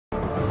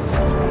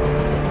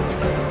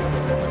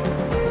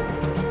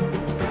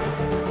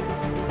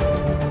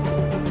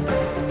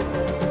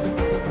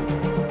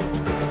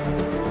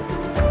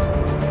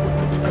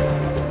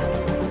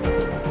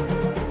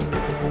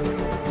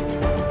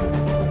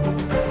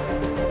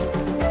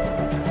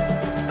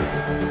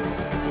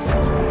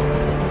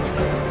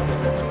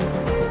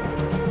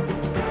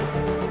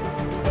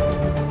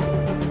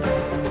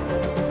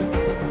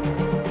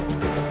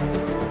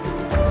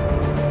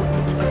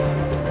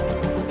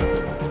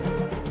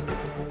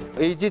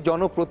এই যে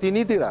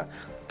জনপ্রতিনিধিরা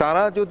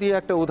তারা যদি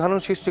একটা উদাহরণ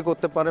সৃষ্টি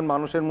করতে পারেন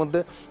মানুষের মধ্যে,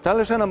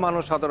 তাহলে সে না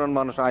সাধারণ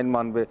মানুষ আইন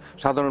মানবে,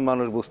 সাধারণ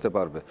মানুষ বুঝতে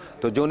পারবে।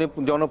 তো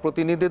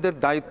জনপ্রতিনিধিদের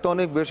দায়িত্ব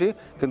অনেক বেশি,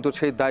 কিন্তু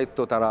সেই দায়িত্ব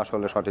তারা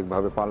আসলে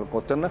সঠিকভাবে পালন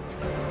করছেন না।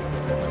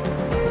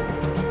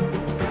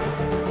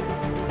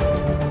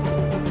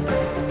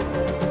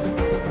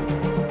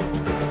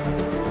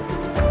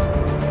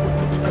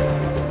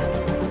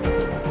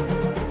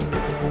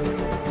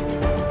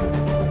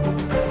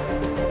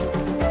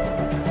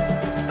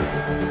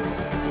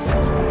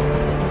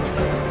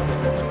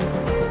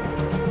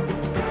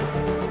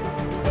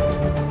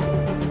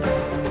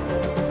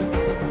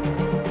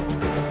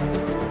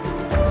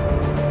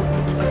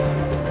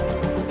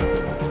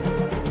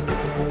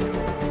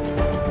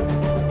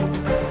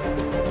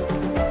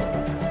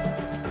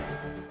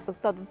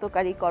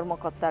 তদন্তকারী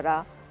কর্মকর্তারা,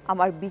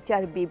 আমার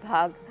বিচার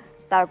বিভাগ,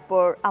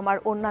 তারপর আমার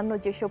অন্যান্য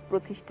যেসব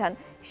প্রতিষ্ঠান,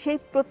 সেই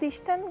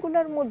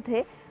প্রতিষ্ঠানগুলোর মধ্যে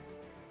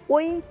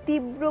ওই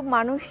তীব্র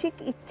মানসিক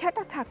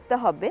ইচ্ছাটা থাকতে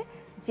হবে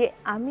যে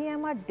আমি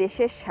আমার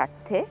দেশের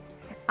স্বার্থে,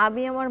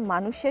 আমি আমার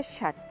মানুষের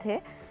স্বার্থে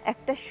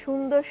একটা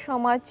সুন্দর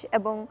সমাজ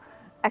এবং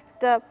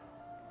একটা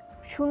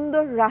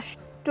সুন্দর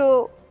রাষ্ট্র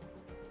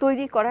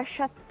তৈরি করার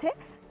স্বার্থে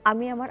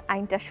আমি আমার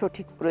আইনটা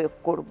সঠিক প্রয়োগ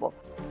করব।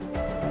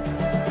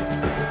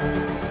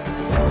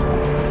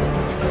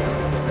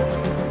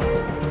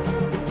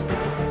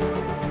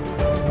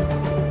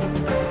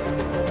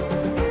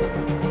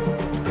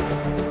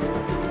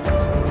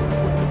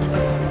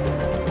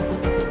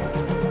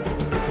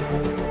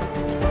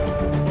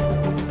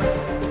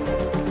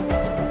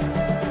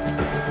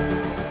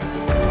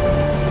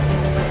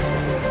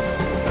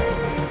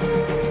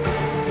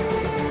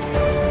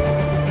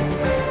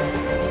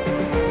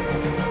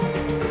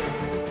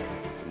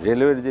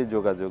 রেলওয়ের যে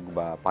যোগাযোগ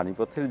বা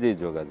পানিপথের যে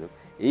যোগাযোগ,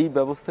 এই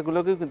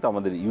ব্যবস্থাগুলোকেও কিন্তু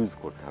আমাদের ইউজ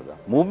করতে হবে।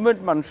 মুভমেন্ট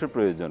মানুষের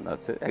প্রয়োজন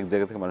আছে, এক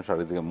জায়গা থেকে মানুষ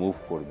আরেক জায়গায় মুভ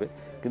করবে,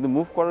 কিন্তু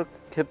মুভ করার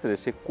ক্ষেত্রে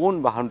সে কোন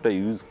বাহনটা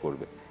ইউজ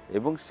করবে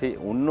এবং সেই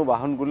অন্য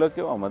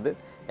বাহনগুলোকেও আমাদের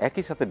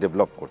একই সাথে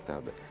ডেভেলপ করতে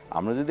হবে।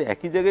 আমরা যদি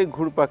একই জায়গায়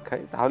ঘুরপাক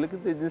খাই তাহলে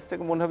কিন্তু এই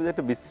জিনিসটাকে মনে হবে যে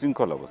একটা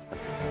বিশৃঙ্খল অবস্থা।